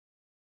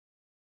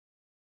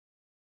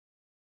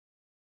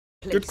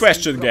Good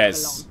question,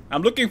 guys.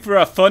 I'm looking for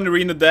a fun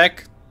arena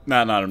deck.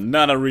 No,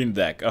 not arena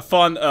deck. A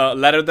fun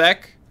ladder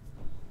deck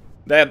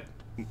that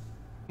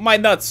might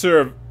not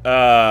serve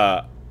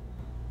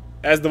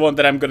as the one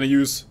that I'm gonna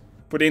use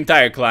for the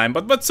entire climb,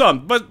 but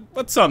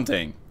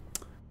something.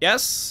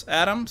 Yes,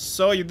 Adam.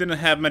 So you didn't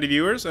have many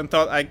viewers and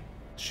thought I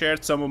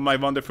shared some of my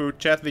wonderful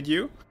chat with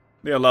you.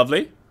 They are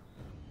lovely.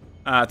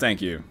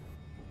 Thank you.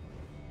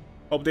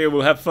 Hope they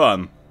will have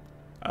fun.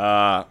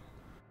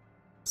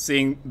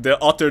 Seeing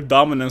the utter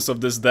dominance of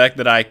this deck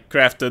that I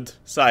crafted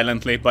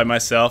silently by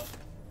myself.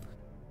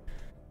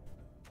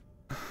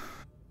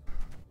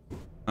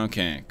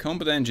 Okay,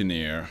 combat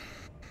engineer.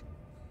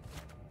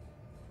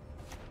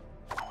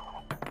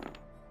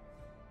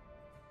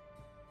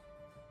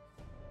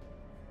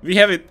 We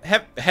have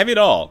it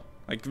all.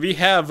 Like we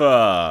have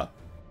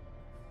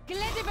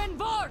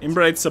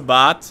Imbrate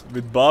Sabat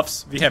with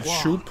buffs. We have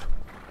Shoop.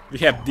 We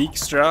have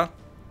Dijkstra.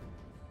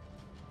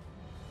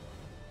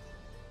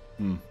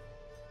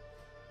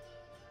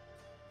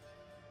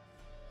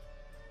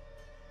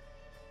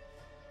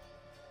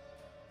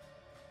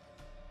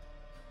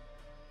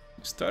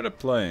 Started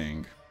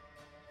playing.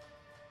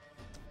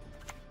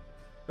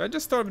 Did I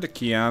just start with the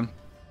Kian?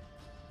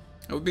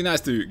 It would be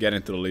nice to get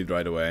into the lead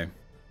right away.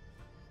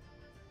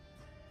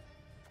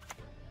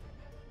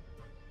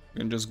 You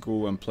can just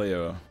go and play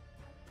a...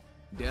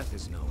 Death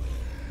is nowhere.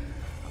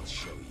 I'll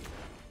show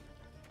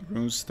you.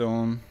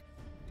 Runestone.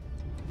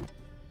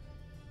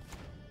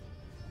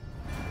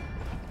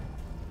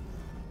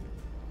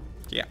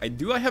 Yeah,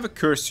 I have a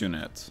curse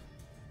unit.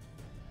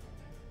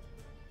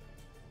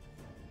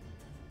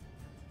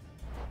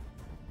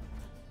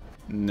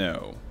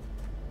 No.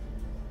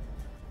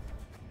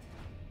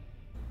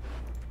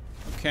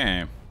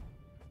 Okay.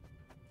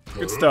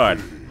 Good start.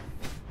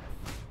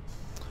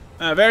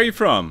 Where are you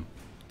from?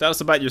 Tell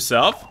us about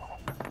yourself.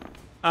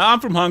 I'm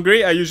from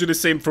Hungary. I usually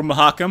say from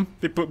Mahakam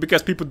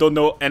because people don't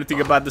know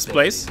anything about this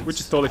place, which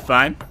is totally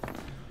fine.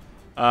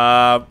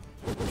 And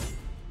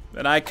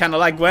I kind of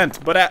like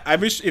Gwent, but I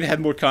wish it had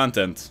more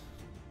content.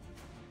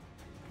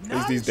 At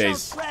least these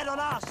days.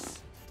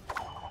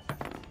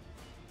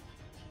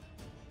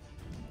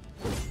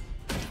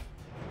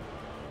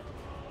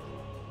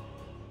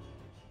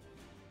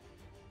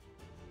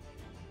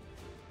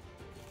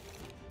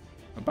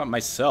 About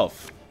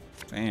myself.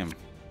 Damn.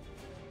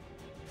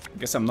 I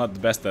guess I'm not the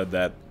best at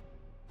that.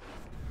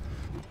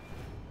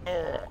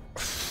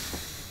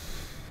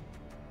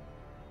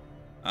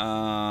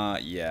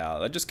 Yeah,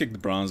 let's just kick the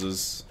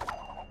bronzes.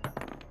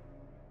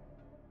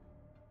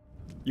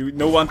 You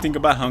know one thing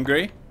about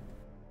Hungary?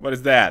 What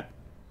is that?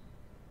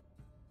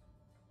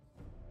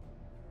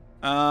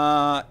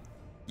 Yeah.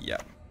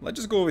 Let's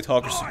just go with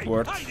Hawker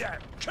support.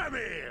 Come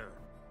here.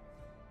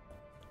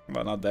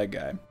 Well, not that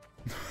guy.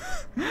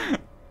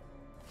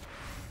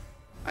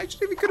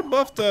 Actually, we could have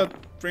buffed the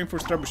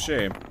Reinforced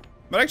Trebuchet.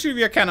 But actually,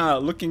 we are kind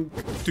of looking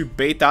to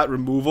bait out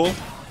removal.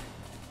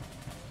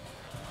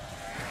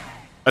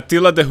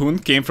 Attila the Hun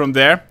came from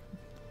there.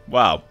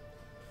 Wow.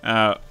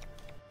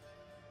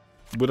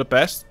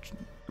 Budapest.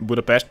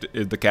 Budapest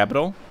is the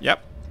capital.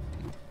 Yep.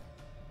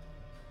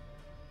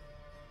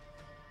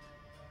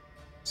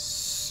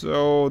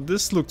 So,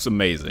 this looks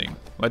amazing.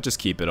 Let's just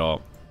keep it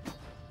all.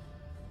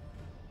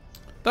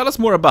 Tell us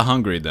more about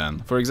Hungary then.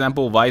 For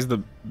example, why is the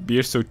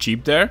beer so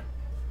cheap there?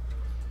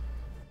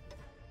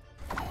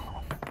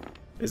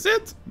 Is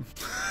it?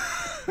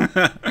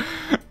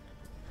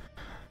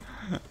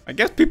 I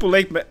guess people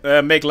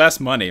make less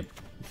money.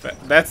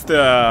 That's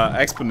the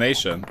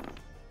explanation.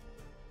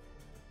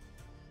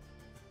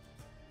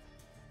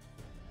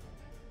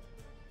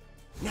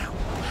 Now,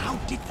 how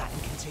did that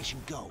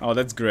incantation go? Oh,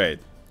 that's great.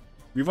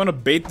 We want to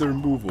bait the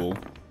removal.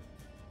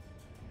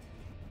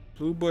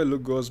 Blue Boy,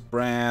 Lugos,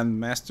 Brand,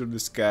 Master of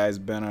Disguise,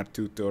 Banner,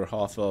 Tutor,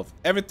 Half-Elf.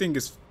 Everything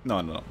is...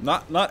 No.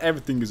 Not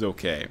everything is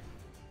okay.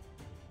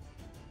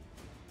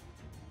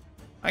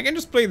 I can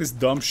just play this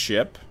dumb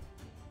ship.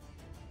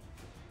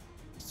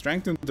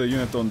 Strengthen the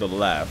unit on the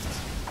left.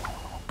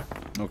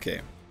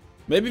 Okay.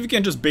 Maybe we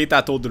can just bait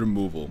out all the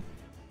removal.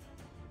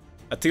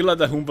 Attila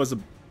the Hun was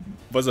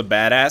a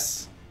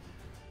badass.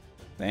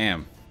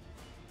 Damn.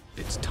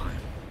 It's time.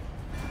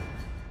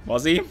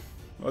 Was he?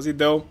 Was he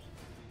though?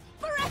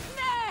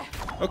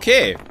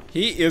 Okay.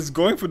 He is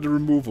going for the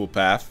removal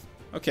path.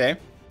 Okay.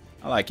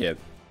 I like it.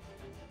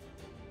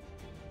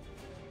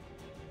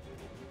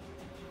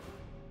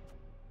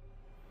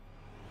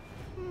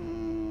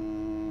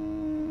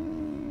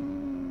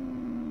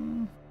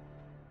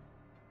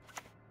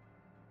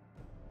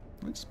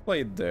 Let's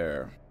play it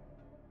there.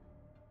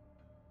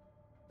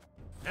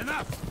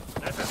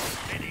 Enough! Let us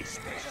finish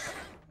this.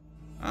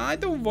 I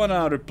don't want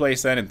to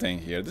replace anything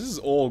here. This is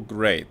all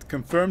great.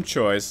 Confirmed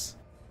choice.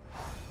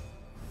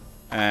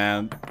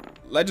 And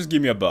let's just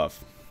give me a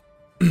buff.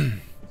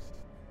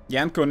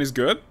 Yankon is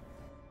good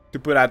to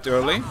put out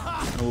early.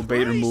 And we'll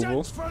bait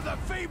removal.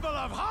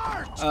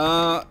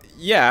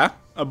 Yeah,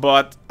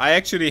 but I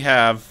actually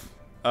have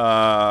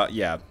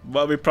yeah,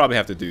 well, we probably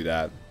have to do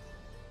that.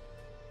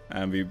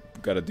 And we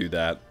gotta do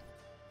that.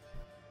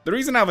 The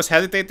reason I was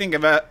hesitating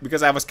about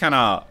because I was kind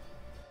of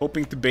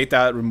hoping to bait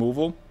out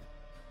removal.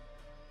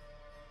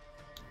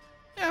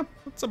 Yeah,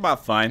 that's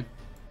about fine.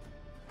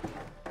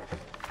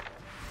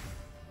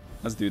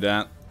 Let's do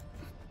that.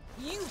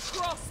 You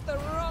crossed the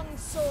wrong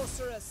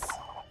sorceress.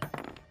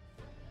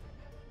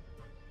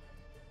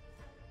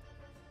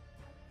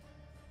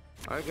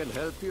 I can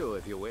help you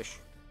if you wish.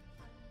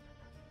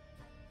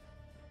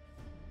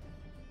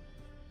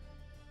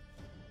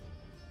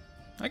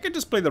 I could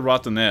just play the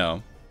Rotten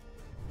Ale.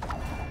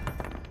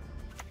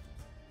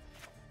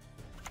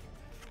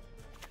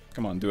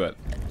 Come on, do it.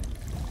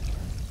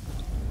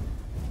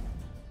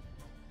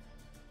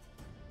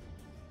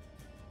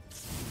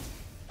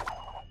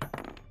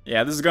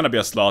 Yeah, this is gonna be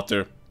a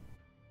slaughter.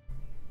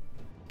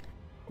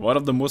 One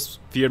of the most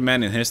feared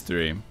men in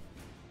history.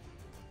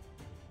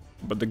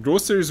 But the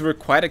groceries were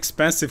quite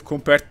expensive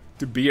compared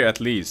to beer, at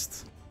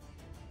least.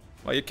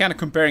 Well, you're kind of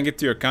comparing it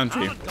to your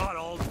country.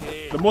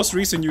 The most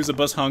recent news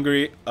about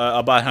Hungary,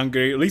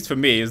 at least for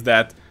me, is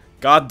that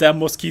goddamn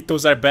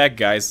mosquitoes are back,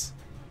 guys.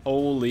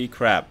 Holy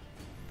crap.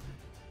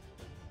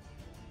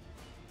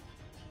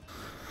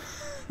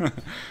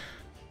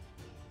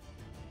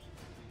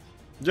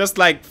 Just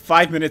like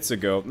 5 minutes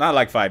ago, not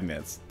like 5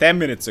 minutes, 10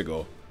 minutes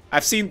ago,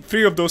 I've seen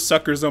 3 of those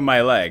suckers on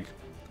my leg.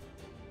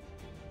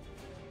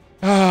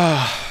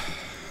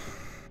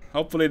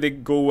 Hopefully they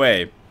go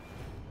away.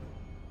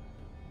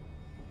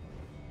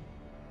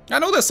 I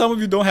know that some of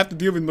you don't have to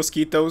deal with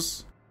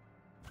mosquitoes.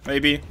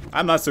 Maybe.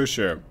 I'm not so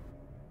sure.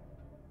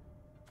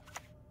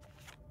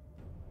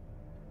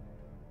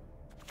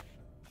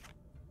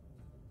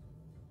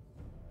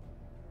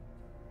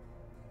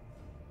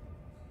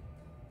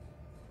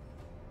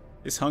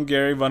 Is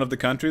Hungary one of the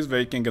countries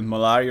where you can get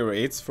malaria or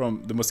AIDS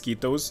from the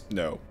mosquitoes?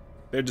 No.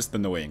 They're just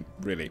annoying,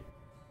 really.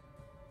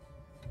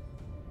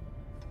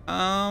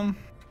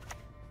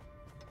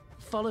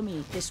 Follow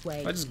me this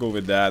way. I'll just go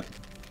with that.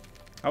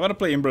 I want to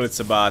play Imberlit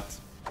Sabat.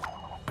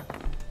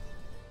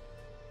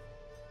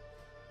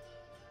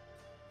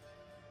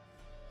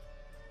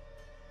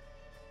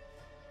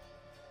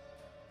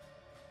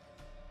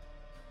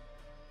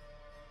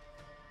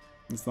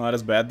 It's not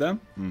as bad then?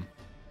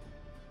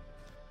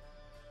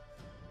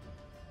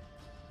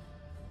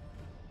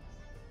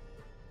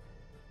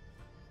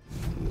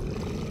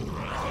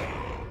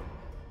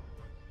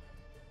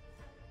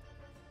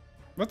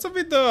 What's up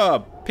with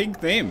the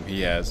pink name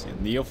he has?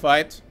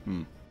 Neophyte?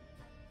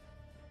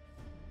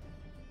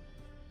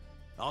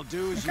 I'll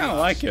do as I kinda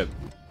like it.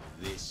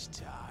 this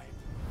time.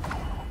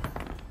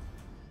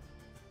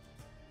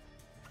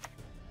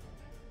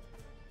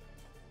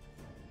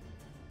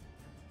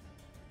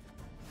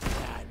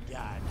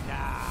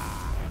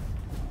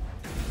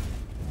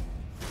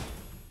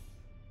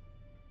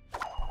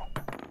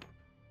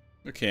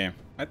 Okay,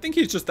 I think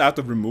he's just out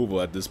of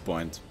removal at this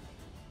point.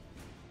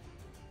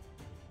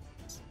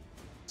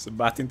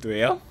 Sabat into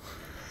Ale.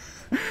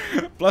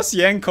 Plus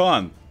Yang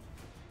Con.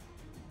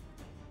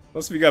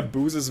 Plus we got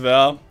Booze as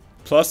well.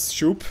 Plus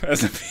Shoop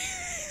as a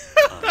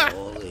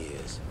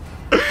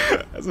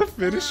as a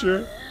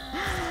finisher.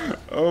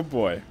 Oh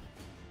boy.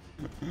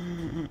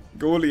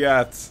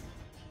 Goliath.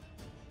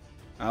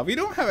 We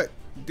don't have it.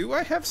 Do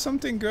I have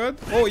something good?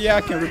 Oh yeah,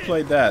 I can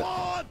replay that.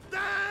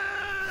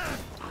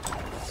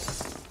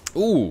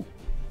 Ooh.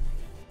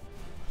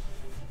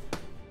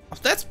 Oh,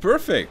 that's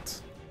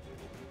perfect.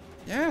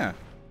 Yeah.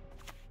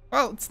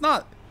 Well, it's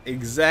not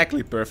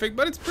exactly perfect,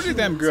 but it's pretty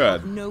damn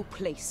good. No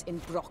place in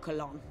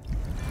Broccolon.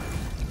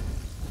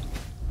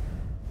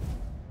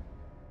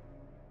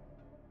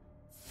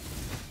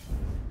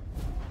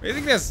 I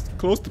think that's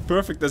close to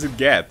perfect as it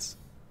gets.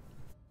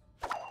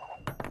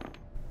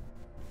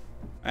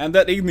 And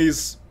that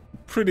Igni's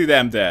pretty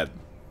damn dead.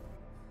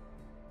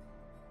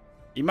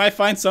 He might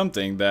find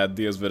something that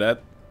deals with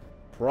that.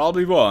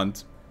 Probably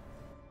won't.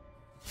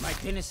 My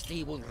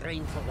dynasty will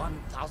reign for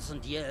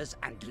 1,000 years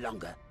and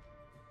longer.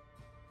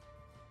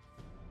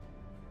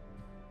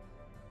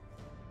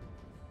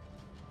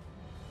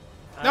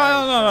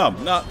 No,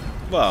 not,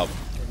 well,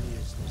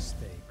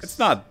 it's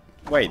not,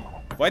 wait,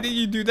 why did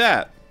you do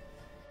that?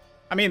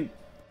 I mean,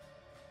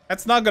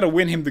 that's not gonna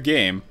win him the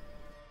game.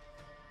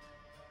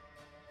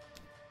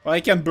 Well,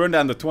 he can burn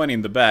down the 20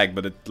 in the bag,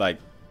 but it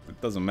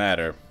doesn't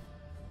matter.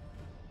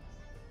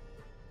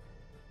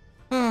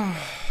 I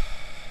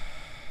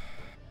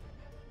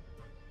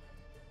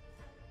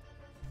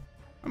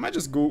might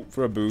just go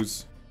for a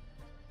Booze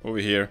over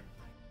here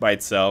by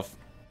itself.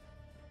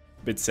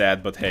 Bit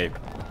sad, but hey.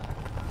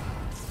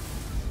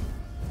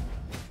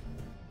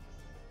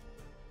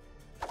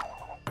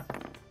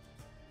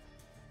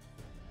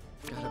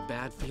 Got a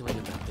bad feeling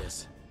about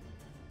this.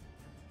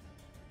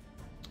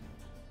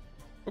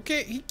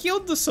 Okay, he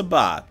killed the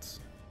Sabat.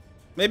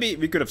 Maybe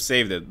we could have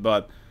saved it,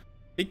 but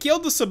he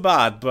killed the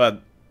Sabat,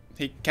 but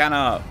he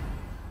kinda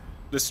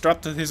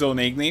disrupted his own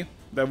Igni.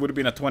 That would have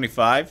been a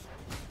 25.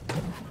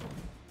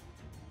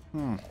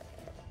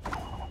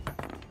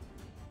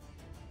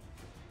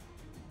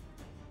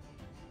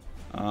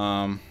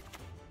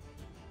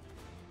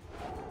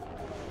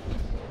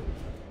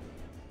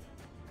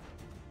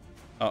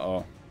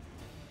 Uh-oh.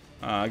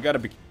 I gotta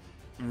be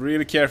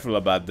really careful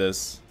about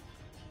this.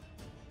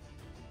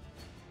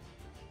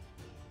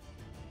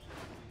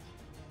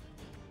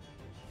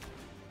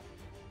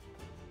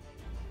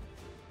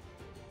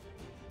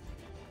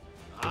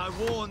 I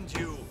warned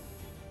you.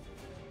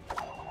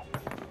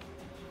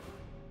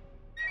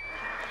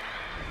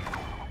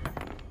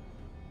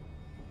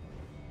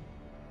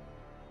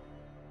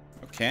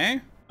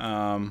 Okay.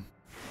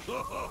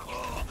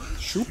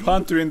 Shoop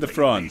Hunter in the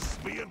front.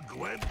 Me and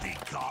Gwent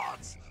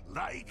cards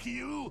like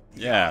you.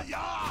 Yeah.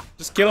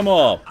 Just kill them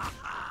all.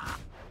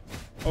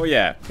 Oh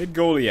yeah, hit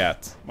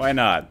Goliath. Why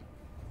not?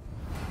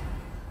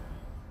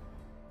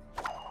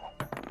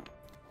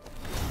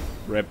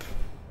 Rip.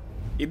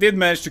 He did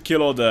manage to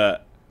kill all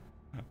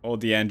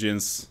the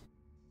engines.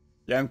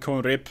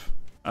 Yankon Rip.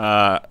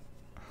 And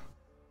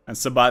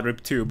Sabat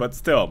Rip too, but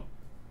still.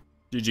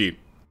 GG.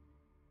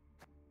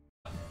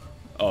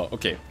 Oh,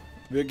 okay.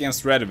 We're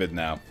against Redvid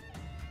now.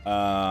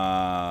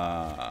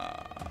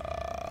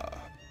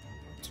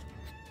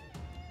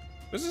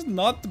 This is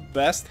not the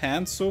best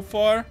hand so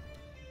far,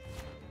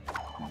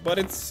 but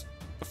it's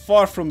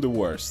far from the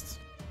worst.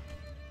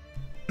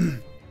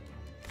 Can't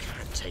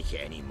take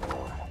it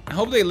anymore. I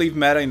hope they leave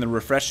meta in a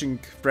refreshing,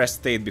 fresh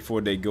state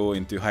before they go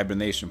into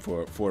hibernation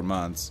for 4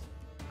 months.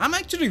 I'm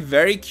actually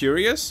very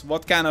curious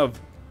what kind of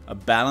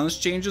balance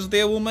changes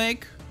they will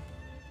make.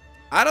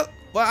 I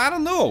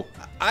don't know.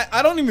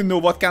 I don't even know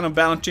what kind of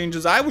balance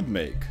changes I would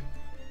make.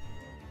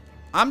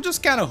 I'm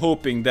just kind of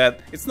hoping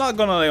that it's not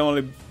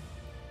gonna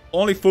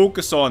only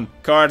focus on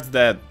cards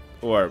that,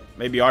 or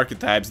maybe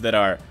archetypes that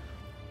are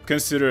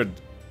considered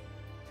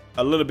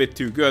a little bit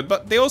too good,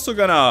 but they also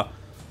gonna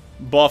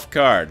buff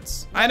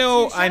cards. I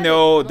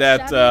know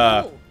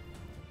that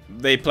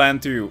they plan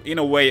to, in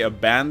a way,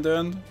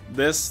 abandon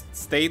this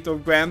state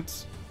of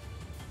Gwent.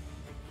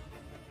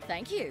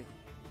 Thank you.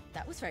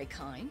 That was very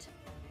kind.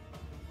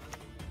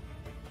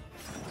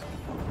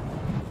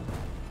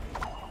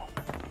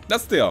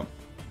 That's still,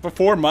 for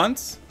 4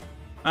 months,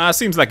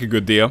 seems like a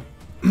good deal.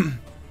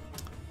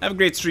 Have a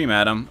great stream,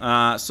 Adam.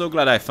 So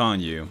glad I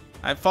found you.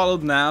 I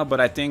followed now, but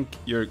I think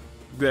you're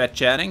good at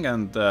chatting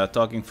and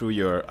talking through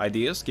your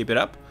ideas. Keep it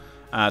up.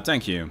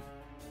 Thank you.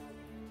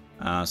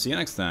 See you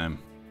next time.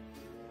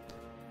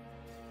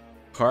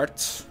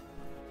 Heart.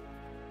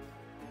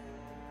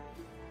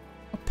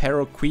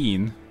 Apparel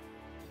Queen.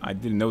 I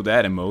didn't know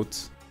that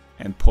emote.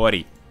 And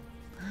Potty.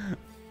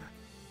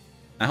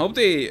 I hope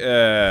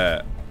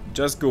they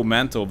just go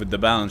mental with the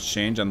balance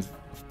change and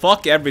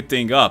fuck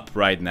everything up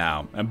right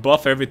now and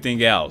buff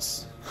everything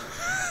else.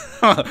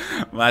 Well,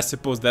 I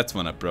suppose that's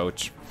one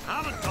approach.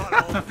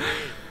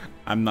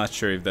 I'm not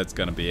sure if that's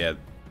gonna be it.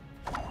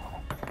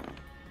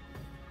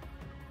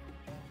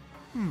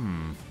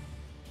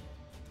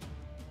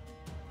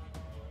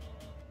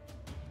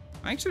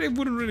 Actually, I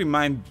wouldn't really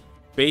mind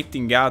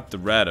baiting out the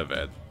red of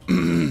it.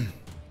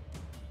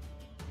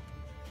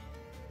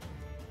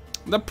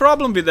 The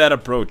problem with that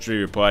approach,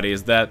 Review Party,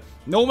 is that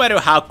no matter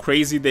how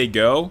crazy they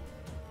go,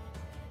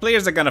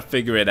 players are gonna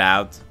figure it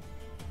out.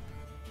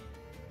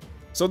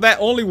 So that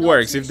only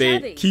works if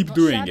they keep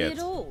doing it.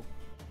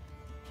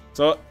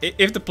 So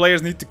if the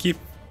players need to keep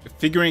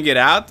figuring it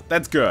out,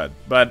 that's good.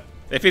 But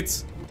if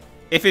it's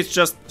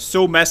just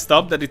so messed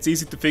up that it's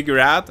easy to figure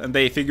out and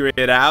they figure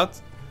it out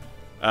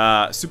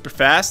super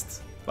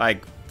fast,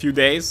 like few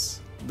days,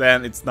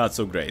 then it's not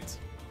so great.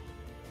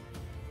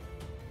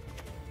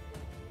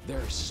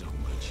 There's so much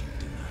you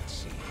do not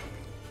see.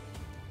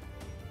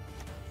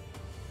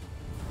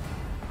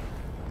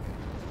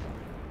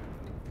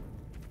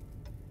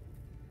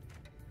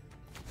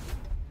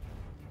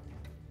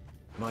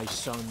 My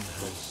son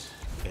has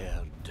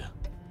erred.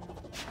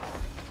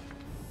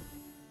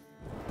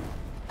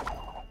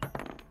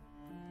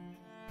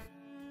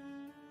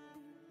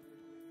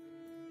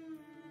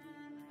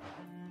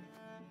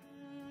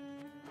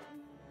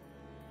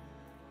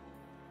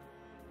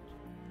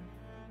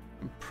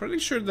 Pretty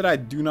sure that I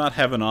do not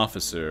have an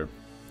officer.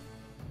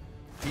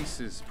 Peace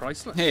is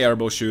priceless. Hey,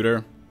 Arbo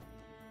Shooter.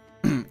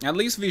 At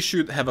least we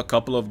should have a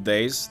couple of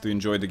days to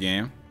enjoy the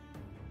game.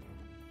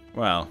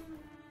 Well,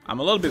 I'm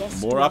a little bit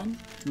more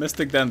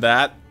optimistic than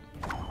that.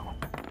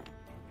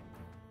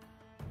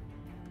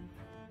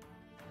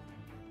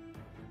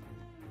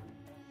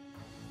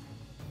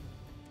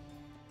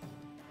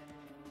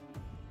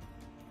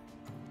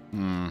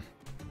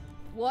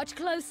 Watch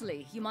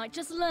closely. You might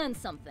just learn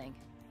something.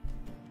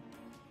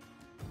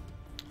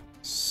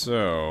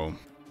 So...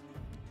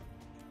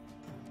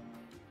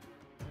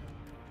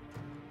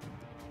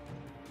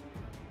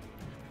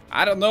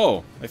 I don't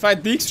know. If I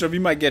Dijkstra, we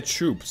might get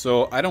Shoop,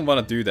 so I don't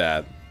want to do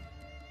that.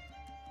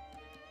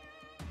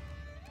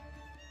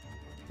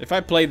 If I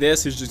play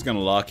this, he's just gonna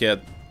lock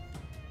it.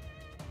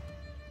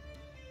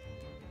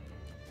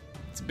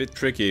 It's a bit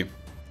tricky.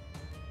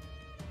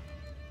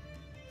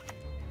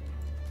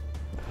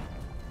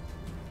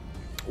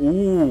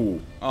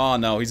 Ooh. Oh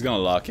no, he's gonna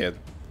lock it.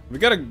 We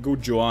gotta go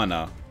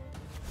Joanna.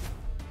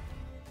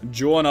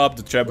 Joanna up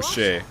the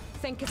trebuchet.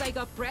 What? Think 'cause I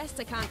got breasts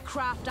I can't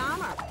craft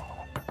armor?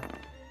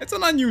 It's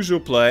an unusual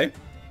play.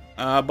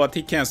 But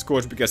he can't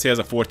scorch because he has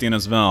a 14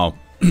 as well.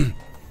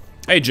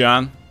 Hey,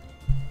 John.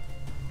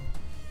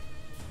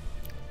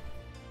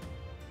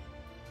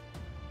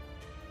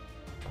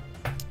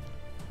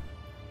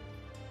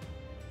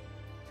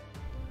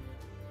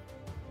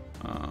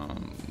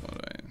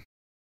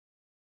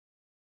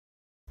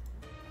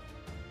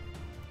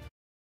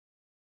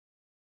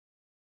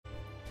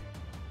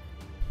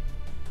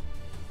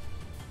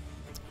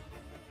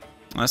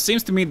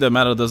 Seems to me the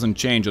meta doesn't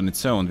change on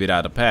its own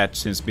without a patch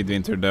since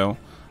midwinter though.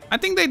 I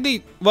think they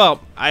did,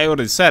 well, I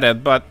already said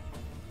it, but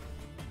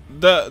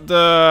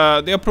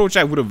the approach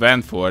I would have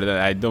went for, that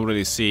I don't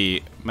really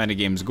see many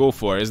games go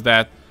for, is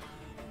that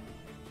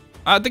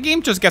the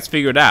game just gets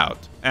figured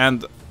out,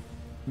 and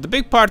the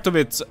big part of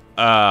its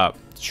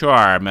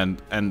charm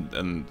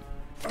and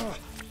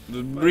the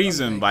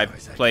reason why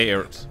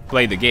players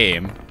play the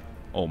game.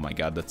 Oh my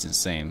god, that's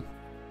insane.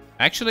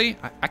 Actually,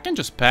 I can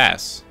just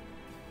pass.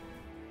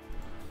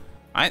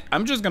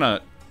 I'm just gonna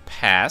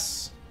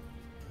pass.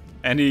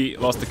 And he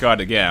lost the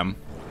card again.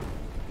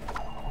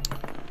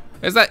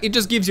 Is that it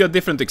just gives you a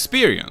different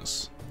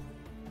experience.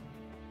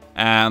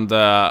 And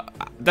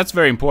that's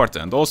very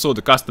important. Also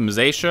the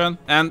customization.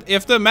 And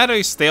if the meta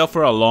is stale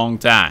for a long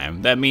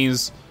time, that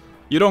means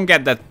you don't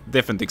get that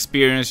different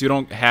experience. You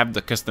don't have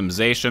the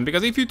customization.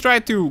 Because if you try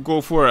to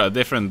go for a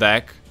different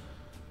deck,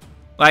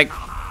 like,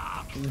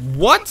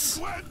 what?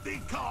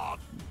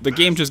 The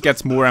game just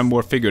gets more and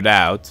more figured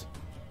out.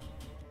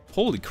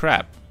 Holy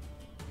crap.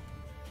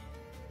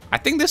 I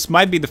think this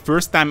might be the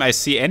first time I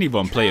see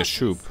anyone play a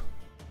Shoop.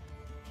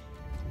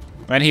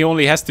 When he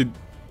only has to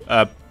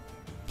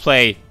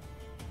play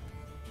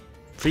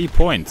 3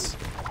 points.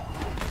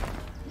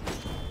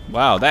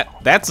 Wow,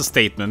 that's a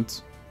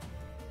statement.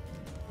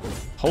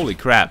 Holy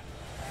crap.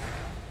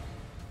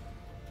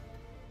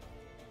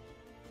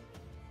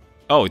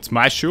 Oh, it's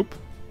my Shoop?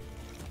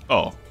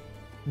 Oh.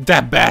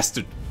 That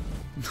bastard.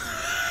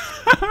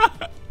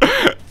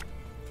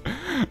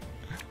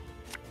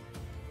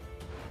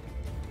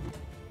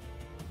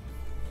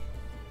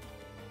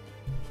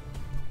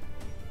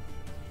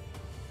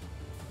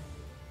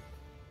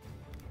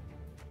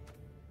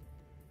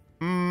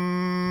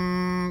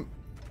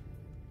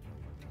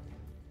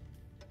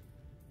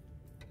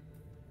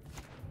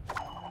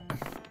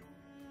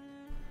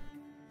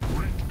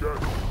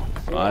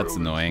 Oh, that's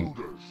annoying.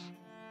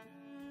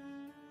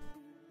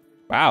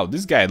 Wow,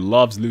 this guy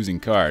loves losing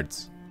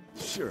cards.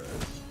 Sure,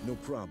 no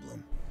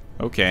problem.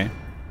 Okay.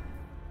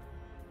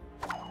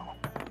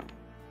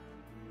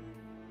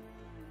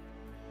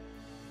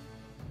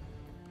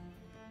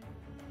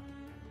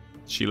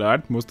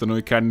 Chillard, most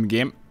annoying card in the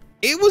game.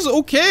 It was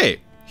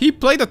okay. He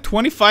played a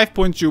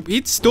 25-point Shoop.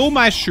 He stole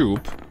my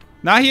Shoop.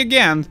 Now he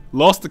again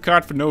lost the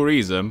card for no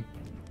reason.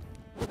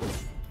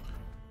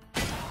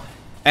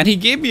 And he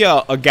gave me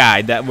a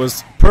guy that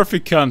was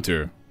perfect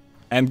counter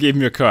and gave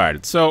me a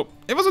card. So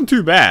it wasn't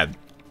too bad.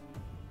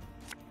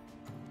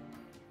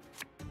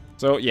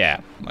 So yeah,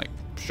 like,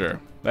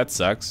 sure. That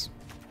sucks.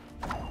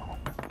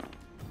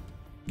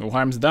 No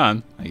harm's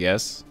done, I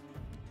guess.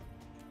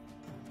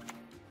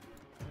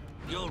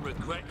 You'll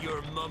regret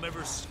your mom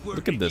ever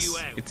Look at this. you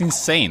out. It's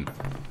insane.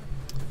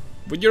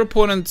 Would your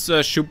opponent's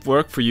Shoop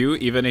work for you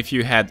even if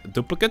you had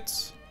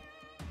duplicates?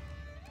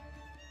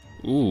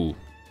 Ooh.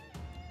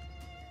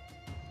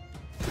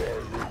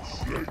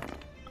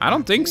 I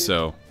don't think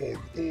so.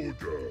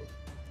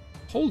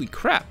 Holy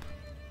crap.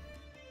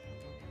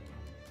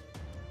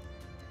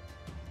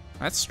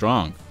 That's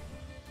strong.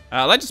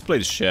 Let's just play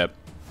the ship.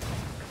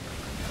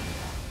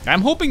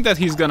 I'm hoping that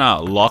he's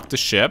gonna lock the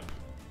ship.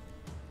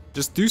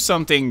 Just do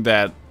something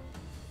that...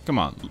 Come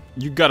on,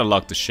 you gotta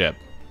lock the ship.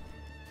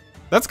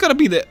 That's gotta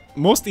be the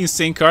most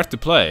insane card to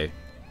play.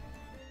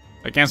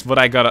 Against what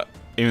I got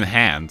in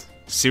hand.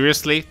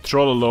 Seriously?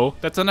 Trollolo?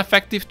 That's an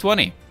effective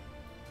 20.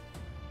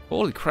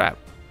 Holy crap.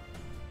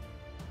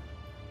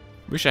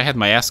 Wish I had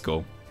my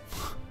Esco.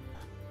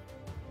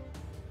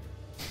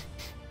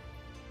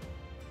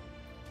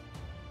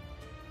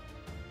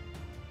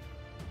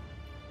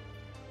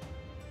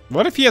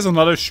 What if he has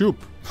another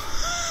Shoop?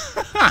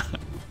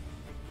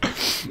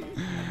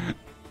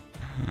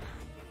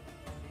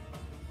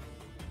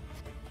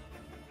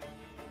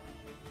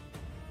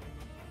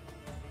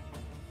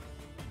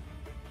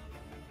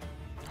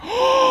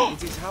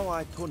 It is how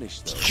I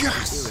punish those who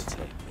irritate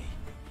me.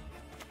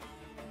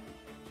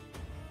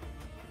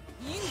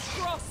 You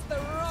crossed the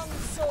wrong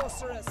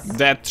sorceress.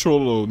 That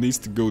Trollo needs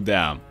to go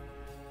down.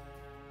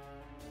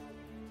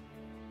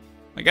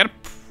 I got a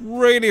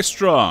pretty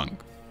strong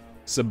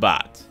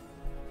Sabat.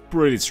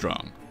 Pretty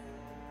strong.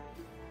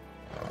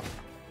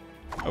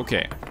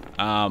 Okay.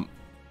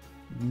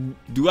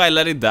 Do I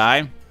let it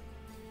die?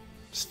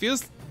 This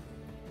feels...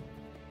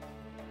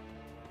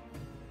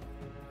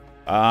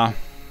 What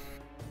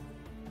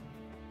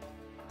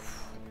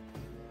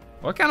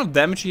kind of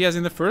damage he has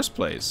in the first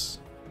place?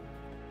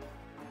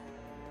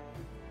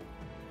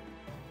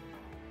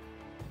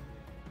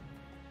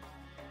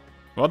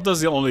 What does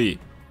he only...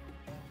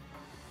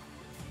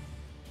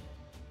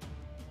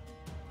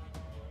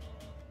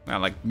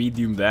 Like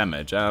medium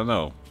damage, I don't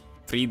know.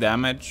 3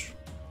 damage.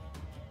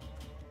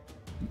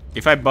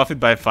 If I buff it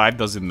by 5,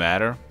 does it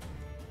matter?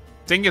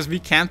 Thing is, we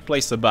can't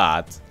play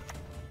Sabat.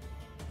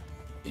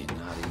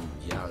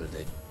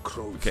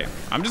 Okay,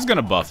 I'm just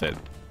gonna buff it.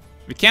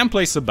 We can't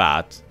play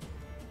Sabat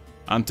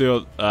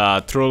until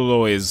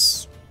Trollo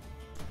is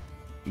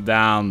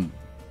down,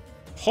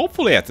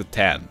 hopefully at the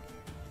 10.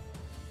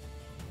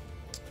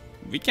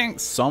 We can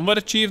somewhat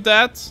achieve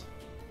that.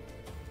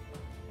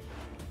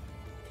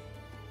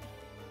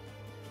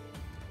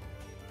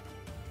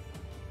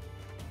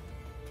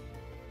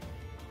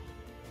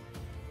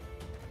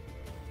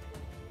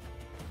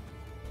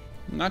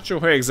 Not sure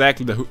where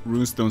exactly the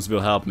runestones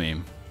will help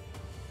me.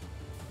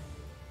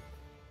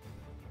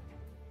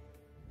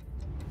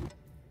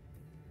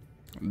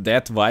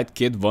 That white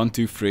kid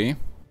 123.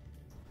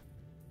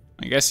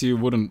 I guess you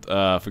wouldn't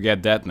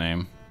forget that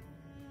name.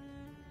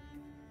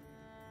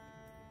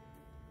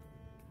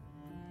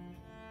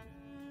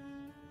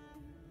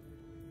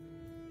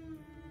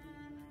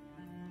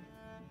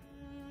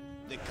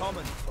 The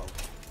common folk.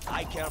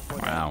 I care for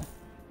them. Wow.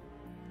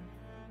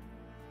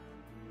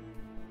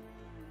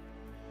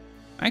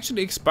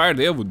 Actually, Expired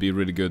Ale would be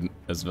really good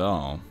as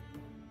well.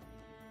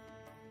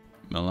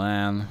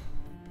 Milan.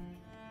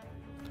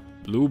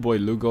 Blue Boy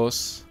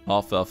Lugos.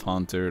 Half-Elf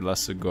Hunter.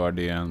 Lesser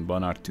Guardian.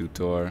 Bonar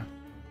Tutor.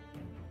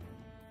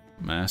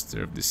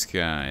 Master of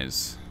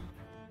Disguise.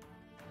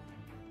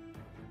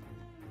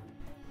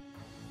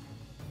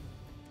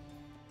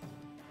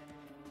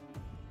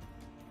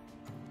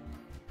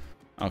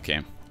 Okay.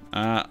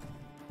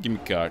 Give me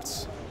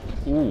cards.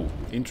 Ooh,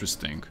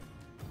 interesting.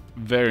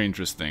 Very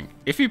interesting.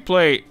 If you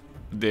play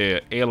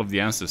the Ale of the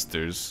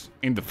Ancestors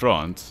in the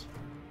front,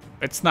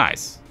 it's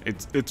nice.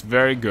 It's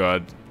very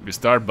good. We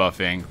start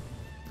buffing.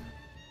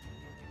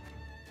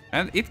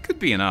 And it could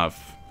be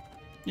enough.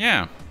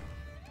 Yeah.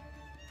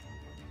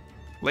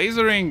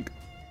 Lasering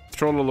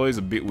Trollolo is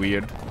a bit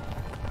weird.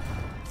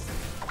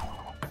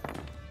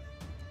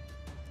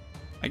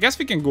 I guess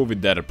we can go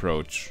with that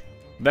approach.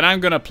 Then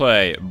I'm gonna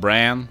play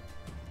Bran.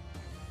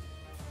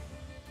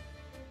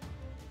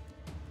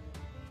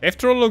 If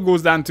Trollolo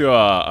goes down to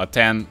a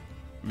 10,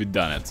 we've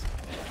done it.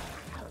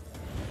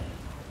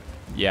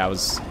 Yeah, I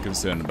was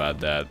concerned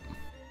about that.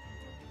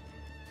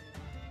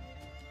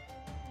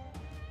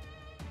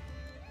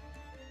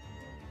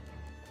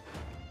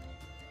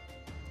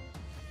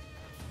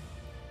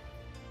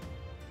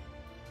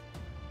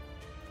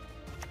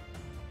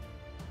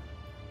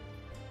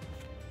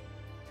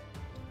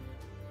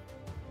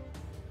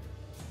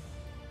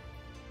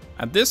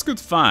 And this could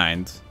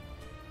find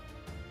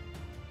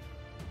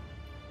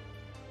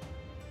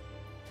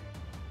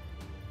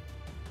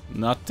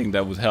nothing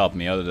that would help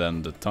me other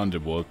than the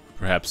Thunderbolt,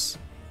 perhaps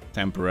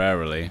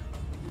temporarily.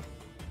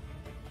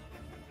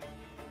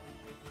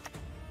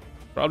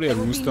 Probably a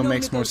Runestone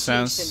makes more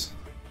sense.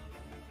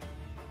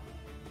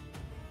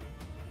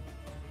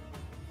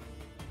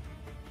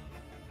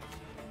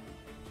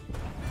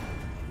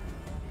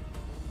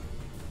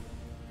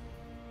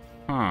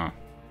 Huh.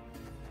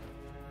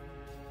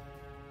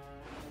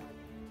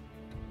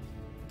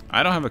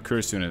 I don't have a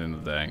curse unit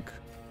in the tank.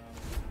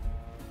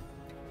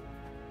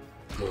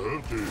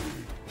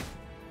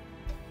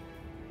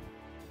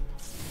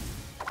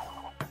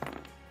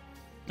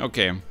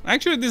 Okay,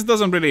 actually this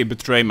doesn't really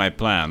betray my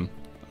plan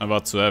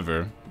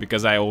whatsoever,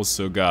 because I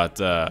also got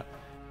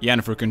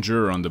Yennefer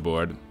Conjurer on the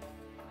board.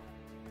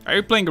 Are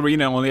you playing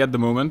Arena only at the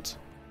moment?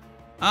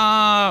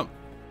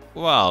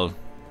 Well,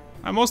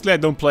 I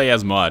don't play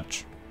as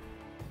much.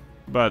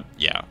 But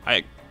yeah,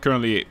 I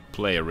currently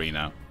play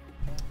Arena.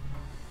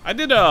 I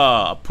did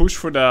a push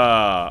for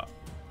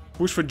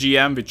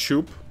GM with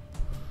Shoop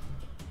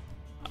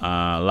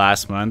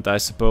last month, I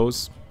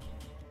suppose.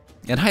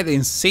 And I had an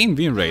insane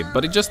win rate,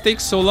 but it just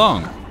takes so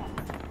long.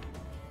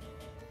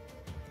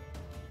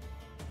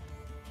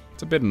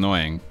 It's a bit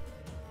annoying.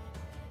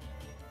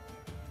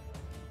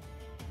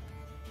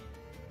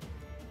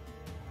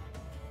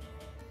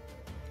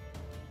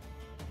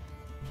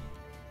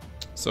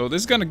 So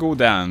this is gonna go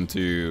down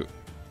to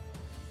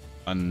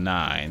a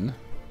 9.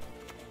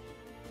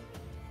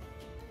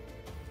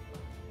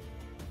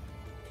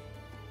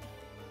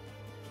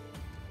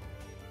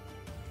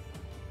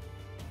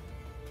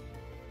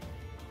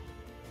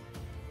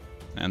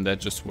 And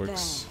that just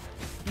works.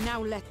 There.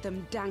 Now let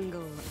them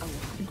dangle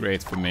away.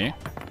 Great for me.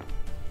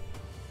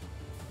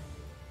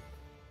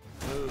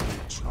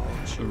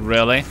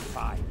 Really?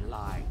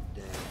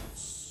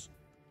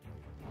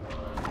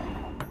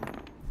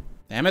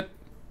 Damn it.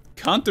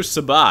 Counter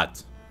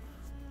Sabat.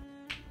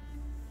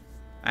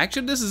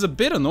 Actually, this is a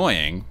bit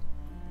annoying.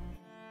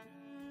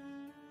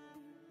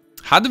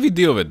 How do we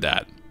deal with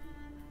that?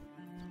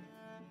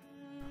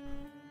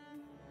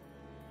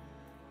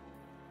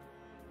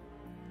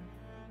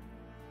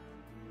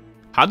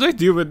 How do I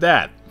deal with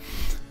that?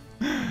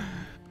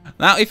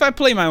 Now, if I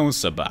play my own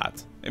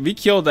Sabat, we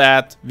kill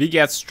that, we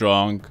get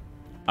strong.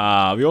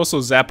 We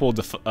also zap all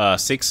the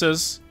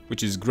 6s,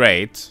 which is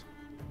great.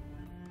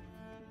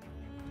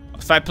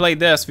 If I play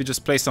this, we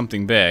just play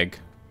something big.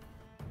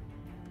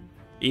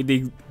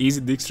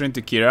 Easy Dijkstra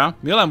to Kira.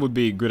 Milan would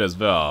be good as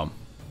well.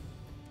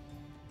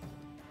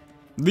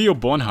 Leo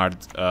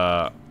Bonhart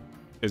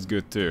is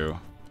good too.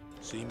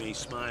 See me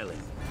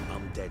smiling?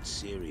 I'm dead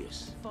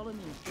serious. Follow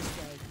me this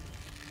way.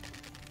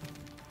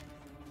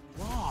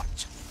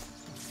 What?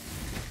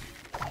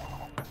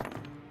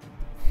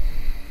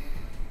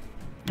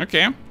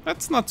 Okay,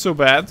 that's not so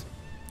bad.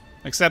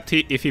 Except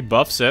if he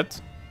buffs it.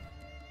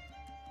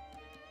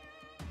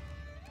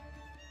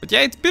 But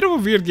yeah, it's a bit of a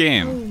weird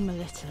game. Oh, my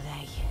little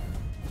egg.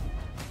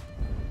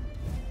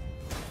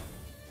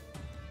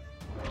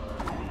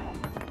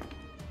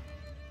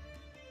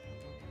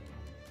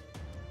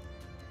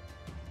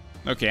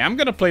 Okay, I'm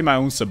gonna play my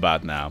own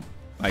Sabbat now.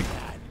 Like,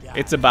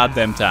 it's about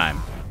damn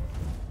time.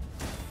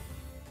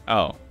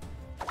 Oh.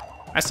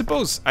 I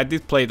suppose I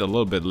did play it a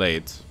little bit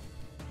late.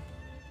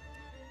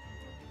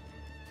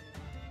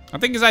 I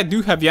think is I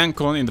do have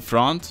Yankon in the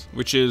front,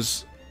 which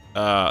is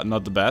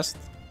not the best.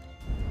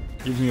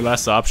 Gives me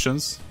less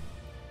options.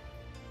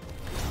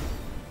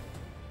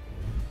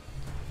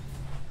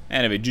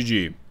 Anyway,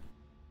 GG.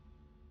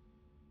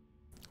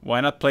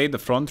 Why not play the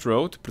front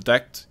row to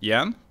protect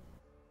Yan?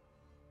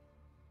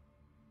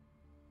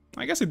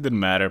 I guess it didn't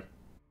matter.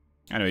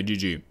 Anyway,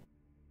 GG.